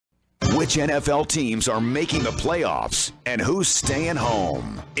which NFL teams are making the playoffs and who's staying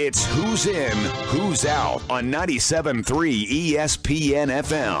home. It's Who's In, Who's Out on 97.3 ESPN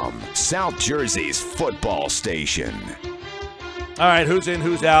FM, South Jersey's football station. All right, who's in,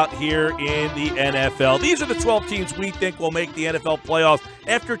 who's out here in the NFL. These are the 12 teams we think will make the NFL playoffs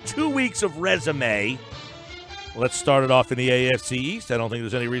after 2 weeks of resume. Let's start it off in the AFC East. I don't think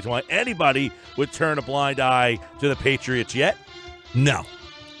there's any reason why anybody would turn a blind eye to the Patriots yet. No.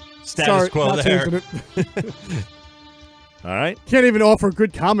 Status quo there. All right. Can't even offer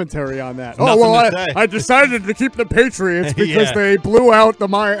good commentary on that. I decided to keep the Patriots because they blew out the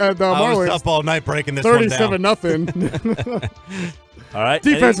Marlins. I was up all night breaking this one down. 37-0. All right.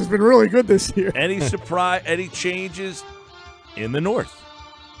 Defense has been really good this year. Any surprise, any changes in the North?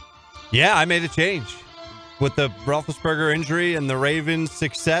 Yeah, I made a change. With the Roethlisberger injury and the Ravens'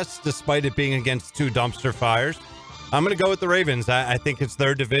 success, despite it being against two dumpster fires, I'm going to go with the Ravens. I think it's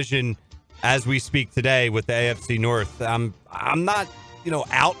their division as we speak today with the AFC North. I'm not,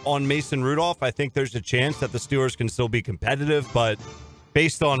 out on Mason Rudolph. I think there's a chance that the Steelers can still be competitive, but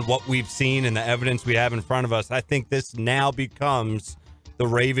based on what we've seen and the evidence we have in front of us, I think this now becomes the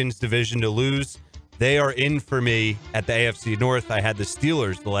Ravens' division to lose. They are in for me at the AFC North. I had the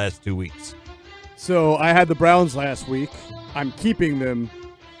Steelers the last 2 weeks. So I had the Browns last week. I'm keeping them,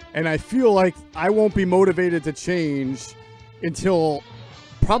 and I feel like I won't be motivated to change until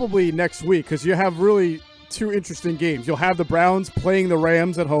probably next week because you have really two interesting games. You'll have the Browns playing the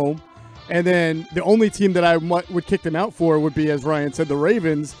Rams at home, and then the only team that I would kick them out for would be, as Ryan said, the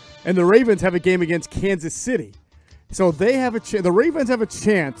Ravens, and the Ravens have a game against Kansas City. So they have the Ravens have a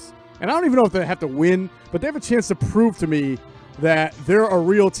chance, and I don't even know if they have to win, but they have a chance to prove to me that they're a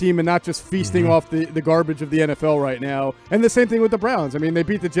real team and not just feasting off the garbage of the NFL right now. And the same thing with the Browns. I mean, they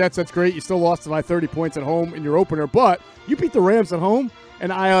beat the Jets. That's great. You still lost by 30 points at home in your opener, but you beat the Rams at home,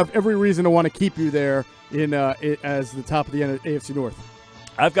 and I have every reason to want to keep you there as the top of the AFC North.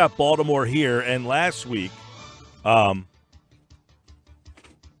 I've got Baltimore here, and last week, I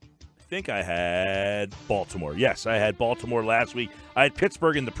think I had Baltimore. Yes, I had Baltimore last week. I had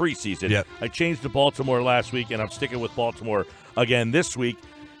Pittsburgh in the preseason. Yep. I changed to Baltimore last week, and I'm sticking with Baltimore again this week.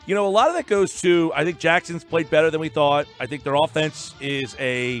 A lot of that goes to, I think Jackson's played better than we thought. I think their offense is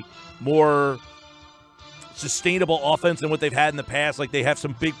a more sustainable offense than what they've had in the past. Like, they have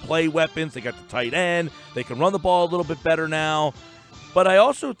some big play weapons. They got the tight end. They can run the ball a little bit better now. But I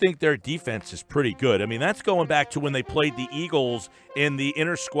also think their defense is pretty good. I mean, that's going back to when they played the Eagles in the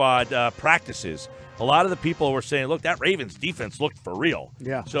inter-squad practices. A lot of the people were saying, look, that Ravens defense looked for real.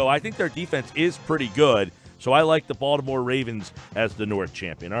 Yeah. So I think their defense is pretty good. So I like the Baltimore Ravens as the North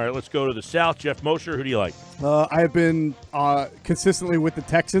champion. All right, let's go to the South. Geoff Mosher, who do you like? I have been consistently with the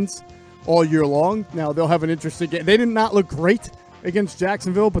Texans all year long. Now, they'll have an interesting game. They did not look great against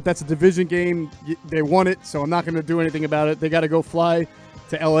Jacksonville, but that's a division game. They won it, so I'm not going to do anything about it. They got to go fly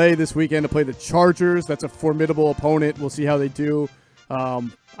to L.A. this weekend to play the Chargers. That's a formidable opponent. We'll see how they do.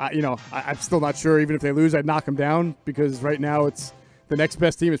 I'm still not sure. Even if they lose, I'd knock them down because right now it's the next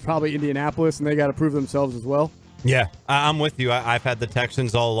best team is probably Indianapolis, and they got to prove themselves as well. Yeah, I'm with you. I've had the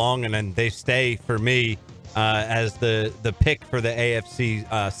Texans all along, and then they stay for me as the pick for the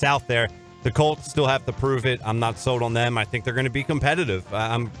AFC South there. The Colts still have to prove it. I'm not sold on them. I think they're going to be competitive.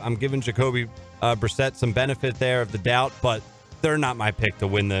 I'm giving Jacoby Brissett some benefit there of the doubt, but they're not my pick to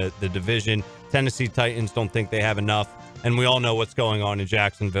win the division. Tennessee Titans don't think they have enough, and we all know what's going on in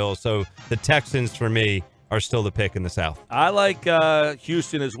Jacksonville. So the Texans, for me, are still the pick in the South. I like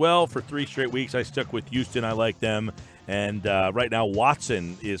Houston as well. For 3 straight weeks, I stuck with Houston. I like them. And right now,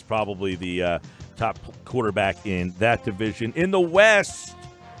 Watson is probably the top quarterback in that division. In the West,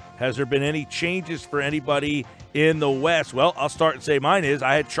 has there been any changes for anybody in the West? Well, I'll start and say mine is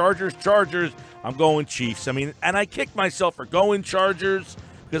I had Chargers. I'm going Chiefs. I mean, and I kicked myself for going Chargers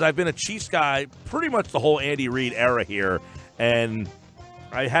because I've been a Chiefs guy pretty much the whole Andy Reid era here. And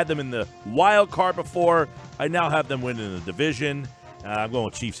I had them in the wild card before. I now have them winning the division. I'm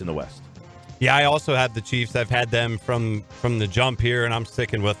going Chiefs in the West. Yeah, I also have the Chiefs. I've had them from the jump here, and I'm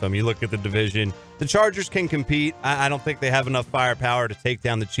sticking with them. You look at the division. The Chargers can compete. I don't think they have enough firepower to take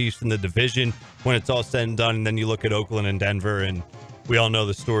down the Chiefs in the division when it's all said and done. And then you look at Oakland and Denver, and we all know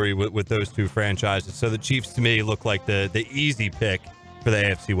the story with those two franchises. So the Chiefs, to me, look like the easy pick for the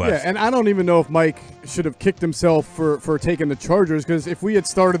AFC West. Yeah, and I don't even know if Mike should have kicked himself for taking the Chargers, because if we had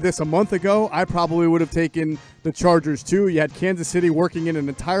started this a month ago, I probably would have taken the Chargers too. You had Kansas City working in an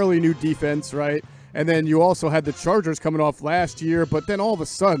entirely new defense, right? And then you also had the Chargers coming off last year, but then all of a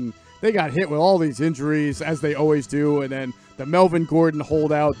sudden they got hit with all these injuries, as they always do, and then the Melvin Gordon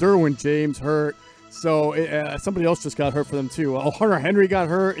holdout, Derwin James hurt, So somebody else just got hurt for them too. Hunter Henry got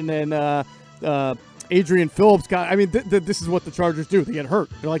hurt, and then Adrian Phillips got. I mean, this is what the Chargers do. They get hurt.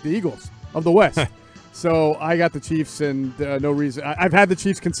 They're like the Eagles of the West. So I got the Chiefs, and no reason. I've had the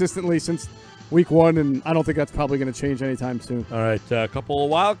Chiefs consistently since week 1, and I don't think that's probably going to change anytime soon. All right, a couple of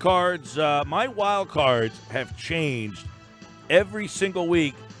wild cards. My wild cards have changed every single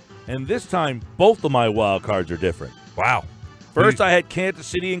week, and this time both of my wild cards are different. Wow. First, I had Kansas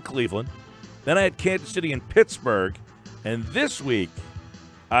City and Cleveland. Then I had Kansas City and Pittsburgh. And this week,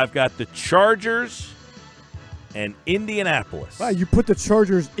 I've got the Chargers and Indianapolis. Wow, you put the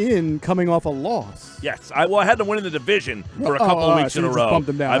Chargers in coming off a loss. Yes. I had them winning the division for a couple of weeks in a row. Bumped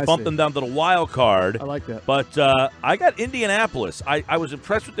them down. I bumped them down to the wild card. I like that. But I got Indianapolis. I was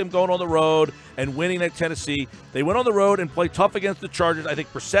impressed with them going on the road and winning at Tennessee. They went on the road and played tough against the Chargers. I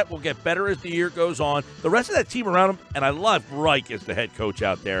think Brissett will get better as the year goes on. The rest of that team around him, and I love Reich as the head coach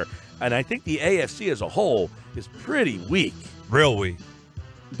out there. And I think the AFC as a whole is pretty weak. Real weak.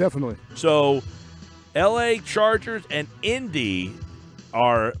 Definitely. So L.A. Chargers and Indy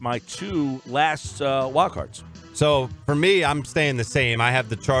are my two last wild cards. So for me, I'm staying the same. I have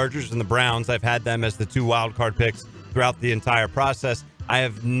the Chargers and the Browns. I've had them as the two wild card picks throughout the entire process. I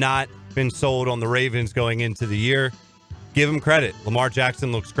have not been sold on the Ravens going into the year. Give them credit. Lamar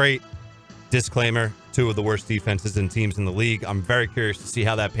Jackson looks great. Disclaimer, two of the worst defenses and teams in the league. I'm very curious to see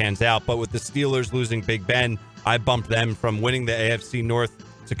how that pans out. But with the Steelers losing Big Ben, I bumped them from winning the AFC North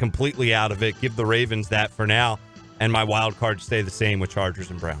to completely out of it. Give the Ravens that for now. And my wild cards stay the same with Chargers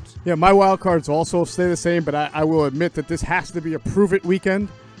and Browns. Yeah, my wild cards also stay the same, but I will admit that this has to be a prove-it weekend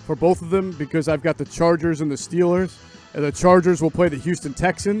for both of them because I've got the Chargers and the Steelers. And the Chargers will play the Houston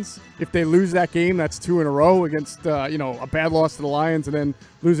Texans. If they lose that game, that's 2 in a row against a bad loss to the Lions and then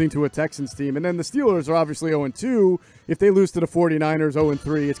losing to a Texans team. And then the Steelers are obviously 0-2. If they lose to the 49ers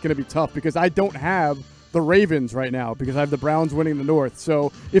 0-3, it's going to be tough because I don't have the Ravens right now because I have the Browns winning the North.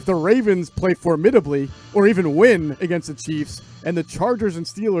 So if the Ravens play formidably or even win against the Chiefs and the Chargers and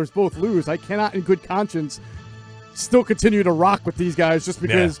Steelers both lose, I cannot in good conscience still continue to rock with these guys just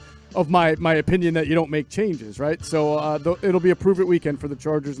because of my opinion that you don't make changes, right? So it'll be a prove-it weekend for the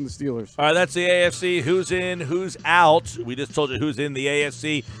Chargers and the Steelers. All right, that's the AFC. Who's in, who's out? We just told you who's in the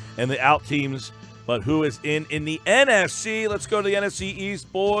AFC and the out teams, but who is in the NFC? Let's go to the NFC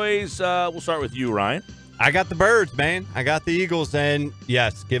East, boys. We'll start with you, Ryan. I got the Birds, man. I got the Eagles, and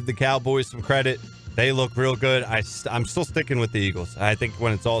yes, give the Cowboys some credit. They look real good. I'm still sticking with the Eagles. I think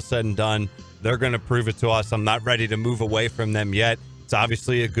when it's all said and done, they're going to prove it to us. I'm not ready to move away from them yet. It's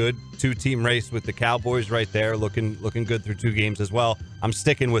obviously a good two-team race with the Cowboys right there, looking good through 2 games as well. I'm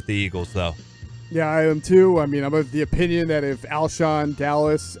sticking with the Eagles, though. Yeah, I am too. I mean, I'm of the opinion that if Alshon,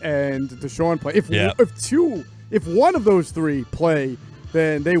 Dallas, and Deshaun play, if one of those 3 play,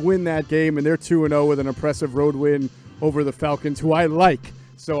 then they win that game, and they're 2-0 with an impressive road win over the Falcons, who I like.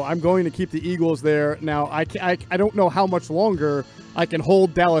 So I'm going to keep the Eagles there. Now, I don't know how much longer I can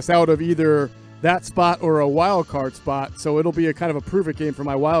hold Dallas out of either that spot or a wild card spot, so it'll be a kind of a prove-it game for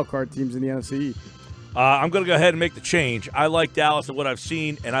my wild card teams in the NFC. I'm going to go ahead and make the change. I like Dallas and what I've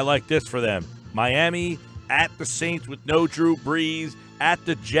seen, and I like this for them. Miami at the Saints with no Drew Brees, at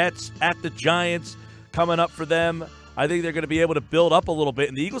the Jets, at the Giants, coming up for them. I think they're going to be able to build up a little bit.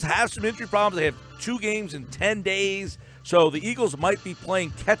 And the Eagles have some injury problems. They have 2 games in 10 days, so the Eagles might be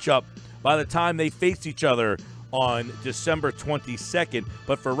playing catch-up by the time they face each other on December 22nd.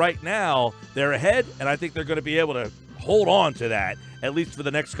 But for right now, they're ahead, and I think they're going to be able to hold on to that, at least for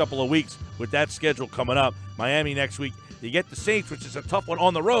the next couple of weeks with that schedule coming up. Miami next week. You get the Saints, which is a tough one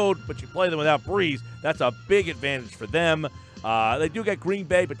on the road, but you play them without Breeze. That's a big advantage for them. They do get Green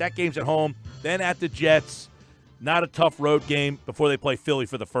Bay, but that game's at home. Then at the Jets, not a tough road game before they play Philly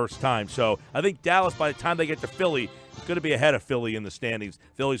for the first time. So I think Dallas, by the time they get to Philly, is going to be ahead of Philly in the standings.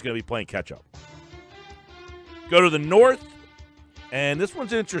 Philly's going to be playing catch-up. Go to the North, and this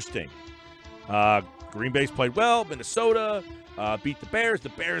one's interesting. Green Bay's played well. Minnesota beat the Bears. The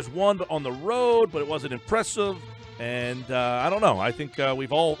Bears won on the road, but it wasn't impressive. And I don't know. I think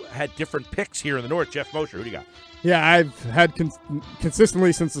we've all had different picks here in the North. Geoff Mosher, who do you got? Yeah, I've had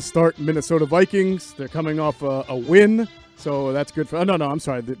consistently since the start Minnesota Vikings. They're coming off a win, so that's good for – oh, no, I'm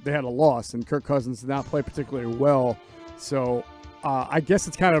sorry. They had a loss, and Kirk Cousins did not play particularly well. So I guess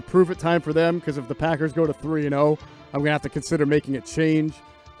it's kind of prove-it time for them because if the Packers go to 3-0, I'm going to have to consider making a change.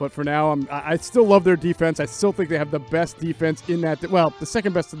 But for now, I still love their defense. I still think they have the best defense in that – well, the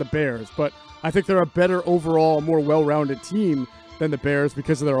second best to the Bears. But I think they're a better overall, more well-rounded team than the Bears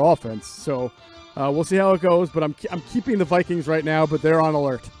because of their offense. So – we'll see how it goes, but I'm keeping the Vikings right now, but they're on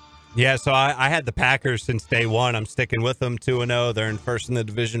alert. Yeah, so I had the Packers since day one. I'm sticking with them 2-0. They're in first in the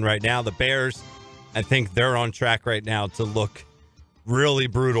division right now. The Bears, I think they're on track right now to look really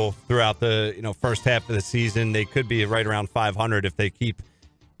brutal throughout the first half of the season. They could be right around 500 if they keep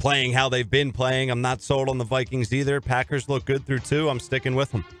playing how they've been playing. I'm not sold on the Vikings either. Packers look good through 2. I'm sticking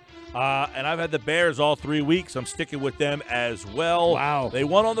with them. And I've had the Bears all 3 weeks. I'm sticking with them as well. Wow. They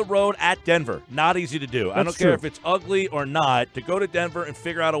won on the road at Denver. Not easy to do. I don't care if it's ugly or not. To go to Denver and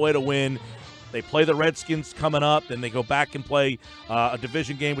figure out a way to win. They play the Redskins coming up. Then they go back and play a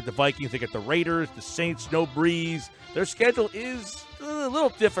division game with the Vikings. They get the Raiders, the Saints, no breeze. Their schedule is a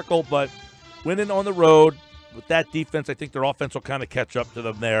little difficult, but winning on the road with that defense, I think their offense will kind of catch up to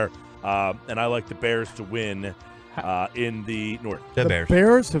them there. And I like the Bears to win in the North. The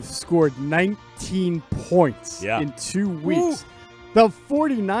Bears have scored 19 points in 2 weeks. Ooh. The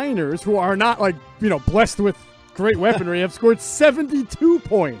 49ers, who are not blessed with great weaponry, have scored 72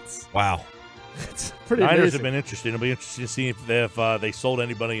 points. Wow. It's pretty Niners amazing. have been interesting. It'll be interesting to see if they sold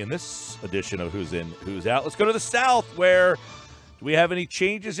anybody in this edition of Who's In, Who's Out. Let's go to the South, where do we have any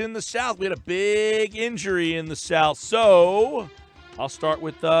changes in the South? We had a big injury in the South, so I'll start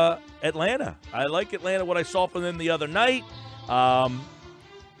with Atlanta. I like Atlanta, what I saw from them the other night. And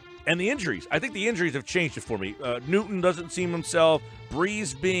the injuries. I think the injuries have changed it for me. Newton doesn't seem himself.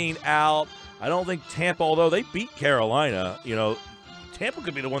 Breeze being out. I don't think Tampa, although they beat Carolina, Tampa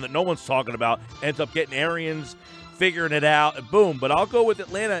could be the one that no one's talking about, ends up getting Arians, figuring it out, and boom. But I'll go with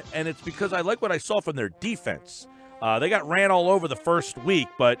Atlanta, and it's because I like what I saw from their defense. They got ran all over the first week,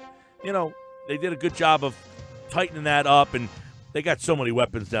 but, they did a good job of tightening that up, and they got so many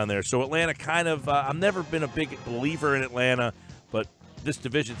weapons down there. So Atlanta kind of I've never been a big believer in Atlanta, but this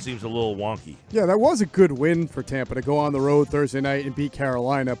division seems a little wonky. Yeah, that was a good win for Tampa to go on the road Thursday night and beat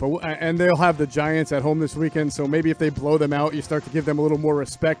Carolina. And they'll have the Giants at home this weekend, so maybe if they blow them out, you start to give them a little more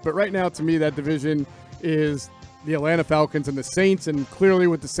respect. But right now, to me, that division is the Atlanta Falcons and the Saints, and clearly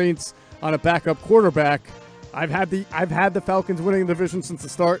with the Saints on a backup quarterback, I've had the Falcons winning the division since the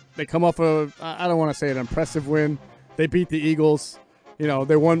start. They come off I don't want to say an impressive win. They beat the Eagles.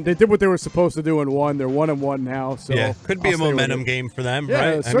 They won. They did what they were supposed to do and won. They're 1-1 now. So yeah, could be a momentum game for them,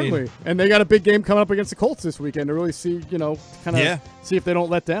 right? Yeah, certainly. And they got a big game coming up against the Colts this weekend to really see, see if they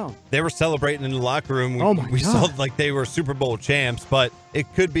don't let down. They were celebrating in the locker room. We saw like they were Super Bowl champs, but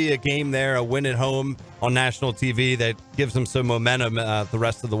it could be a game there, a win at home on national TV that gives them some momentum the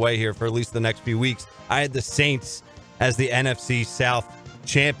rest of the way here for at least the next few weeks. I had the Saints as the NFC South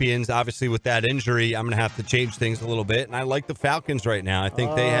champions. Obviously, with that injury, I'm going to have to change things a little bit, and I like the Falcons right now. I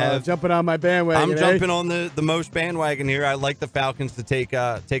think they have jumping on my bandwagon. I'm jumping on the most bandwagon here. I like the Falcons to take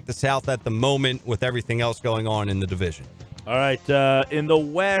the South at the moment with everything else going on in the division. All right, in the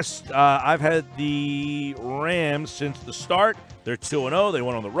West, I've had the Rams since the start. They're 2-0. They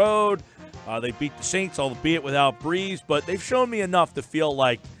went on the road. They beat the Saints, albeit without Breeze, but they've shown me enough to feel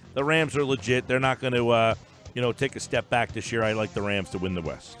like the Rams are legit. They're not going to take a step back this year. I like the Rams to win the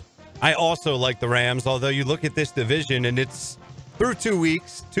West. I also like the Rams, although you look at this division and it's through 2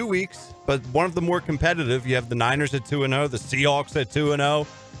 weeks, but one of the more competitive. You have the Niners at 2-0, the Seahawks at 2-0.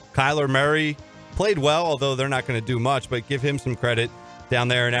 Kyler Murray played well, although they're not going to do much, but give him some credit down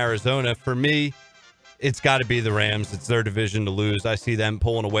there in Arizona. For me, it's got to be the Rams. It's their division to lose. I see them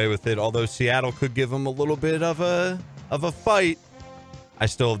pulling away with it, although Seattle could give them a little bit of a fight. I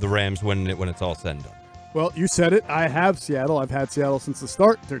still have the Rams winning it when it's all said and done. Well, you said it. I have Seattle. I've had Seattle since the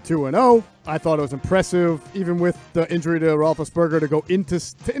start. They're 2-0. I thought it was impressive, even with the injury to Roethlisberger, to go into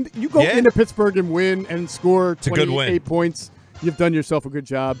into Pittsburgh and win and score 28 points. You've done yourself a good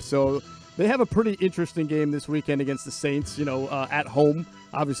job. So they have a pretty interesting game this weekend against the Saints, at home.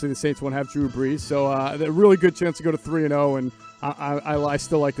 Obviously, the Saints won't have Drew Brees. So a really good chance to go to 3-0, and I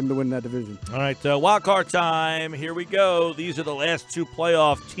still like them to win that division. All right, wild card time. Here we go. These are the last two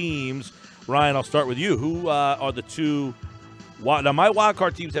playoff teams. Ryan, I'll start with you. Who are the two? Now, my wild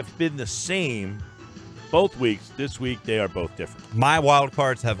card teams have been the same both weeks. This week, they are both different. My wild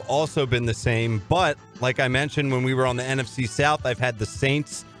cards have also been the same, but like I mentioned when we were on the NFC South, I've had the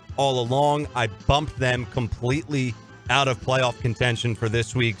Saints all along. I bumped them completely out of playoff contention for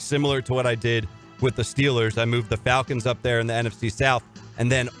this week, similar to what I did with the Steelers. I moved the Falcons up there in the NFC South, and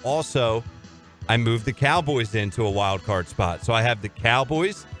then also I moved the Cowboys into a wild card spot. So I have the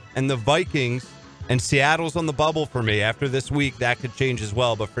Cowboys and the Vikings, and Seattle's on the bubble for me. After this week, that could change as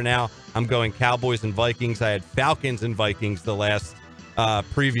well. But for now, I'm going Cowboys and Vikings. I had Falcons and Vikings the last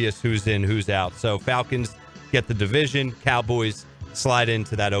previous who's in, who's out. So Falcons get the division. Cowboys slide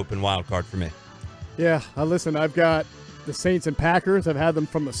into that open wild card for me. Yeah, listen, I've got the Saints and Packers. I've had them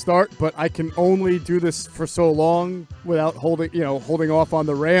from the start, but I can only do this for so long without holding off on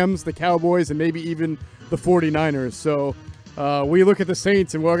the Rams, the Cowboys, and maybe even the 49ers. So We look at the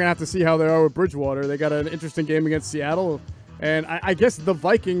Saints, and we're going to have to see how they are with Bridgewater. They got an interesting game against Seattle. And I guess the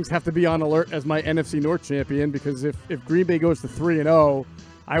Vikings have to be on alert as my NFC North champion, because if Green Bay goes to 3-0,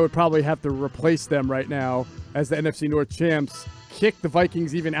 I would probably have to replace them right now as the NFC North champs, kick the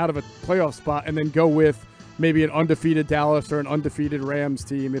Vikings even out of a playoff spot, and then go with maybe an undefeated Dallas or an undefeated Rams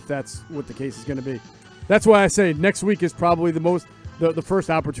team, if that's what the case is going to be. That's why I say next week is probably the first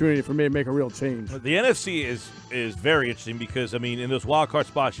opportunity for me to make a real change. The NFC is very interesting because, I mean, in those wild card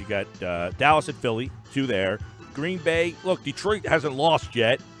spots, you got Dallas and Philly, 2 there. Green Bay, look, Detroit hasn't lost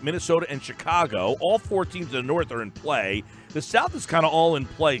yet. Minnesota and Chicago, all 4 teams in the North are in play. The South is kind of all in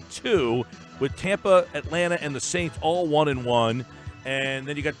play, too, with Tampa, Atlanta, and the Saints all 1-1. And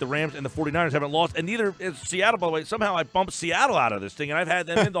then you got the Rams and the 49ers haven't lost. And neither is Seattle, by the way. Somehow I bumped Seattle out of this thing, and I've had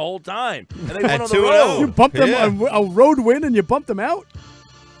them in the whole time. And they won on the road. You bumped them a road win, and you bumped them out?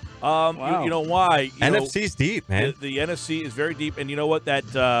 Wow. You know why? NFC's deep, man. The NFC is very deep. And you know what?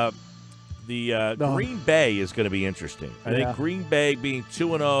 Green Bay is going to be interesting. I think Green Bay being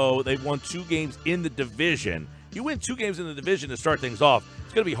 2-0, they've won 2 games in the division. You win 2 games in the division to start things off.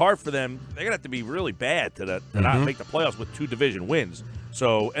 It's going to be hard for them. They're going to have to be really bad to not make the playoffs with 2 division wins.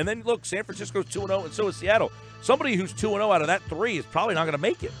 So, and then look, San Francisco's 2-0, and so is Seattle. Somebody who's 2-0 out of that 3 is probably not going to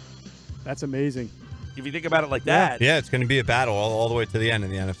make it. That's amazing. If you think about it like that. Yeah, it's going to be a battle all the way to the end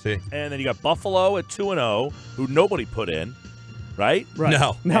in the NFC. And then you got Buffalo at 2-0, who nobody put in, right?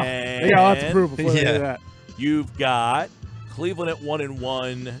 No. And they got a lot to prove before they do that. You've got Cleveland at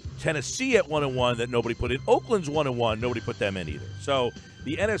 1-1, Tennessee at 1-1 that nobody put in. Oakland's 1-1, nobody put them in either. So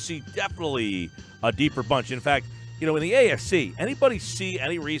the NFC definitely a deeper bunch. In fact, in the AFC, anybody see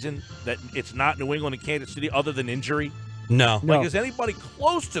any reason that it's not New England and Kansas City other than injury? No. Like, is anybody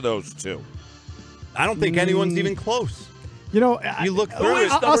close to those 2? I don't think anyone's even close. You look through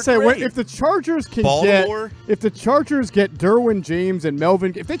it. I'll say, if the Chargers can if the Chargers get Derwin James and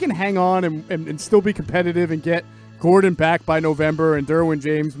Melvin, if they can hang on and still be competitive and get Gordon back by November and Derwin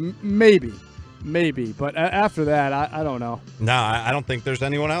James, maybe. But after that, I don't know. No, I don't think there's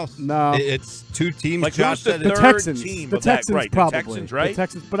anyone else. No. It's 2 teams. Like, Josh who's said the Texans. team The of that? Texans, Right, probably. the Texans, right? The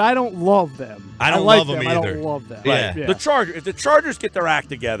Texans, but I don't love them. I don't like love them them. either. I don't love them. Yeah. The Chargers. If the Chargers get their act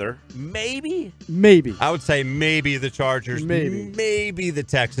together, maybe. I would say maybe the Chargers, maybe the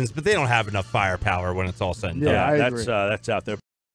Texans, but they don't have enough firepower when it's all said and done. Yeah, I agree. That's out there.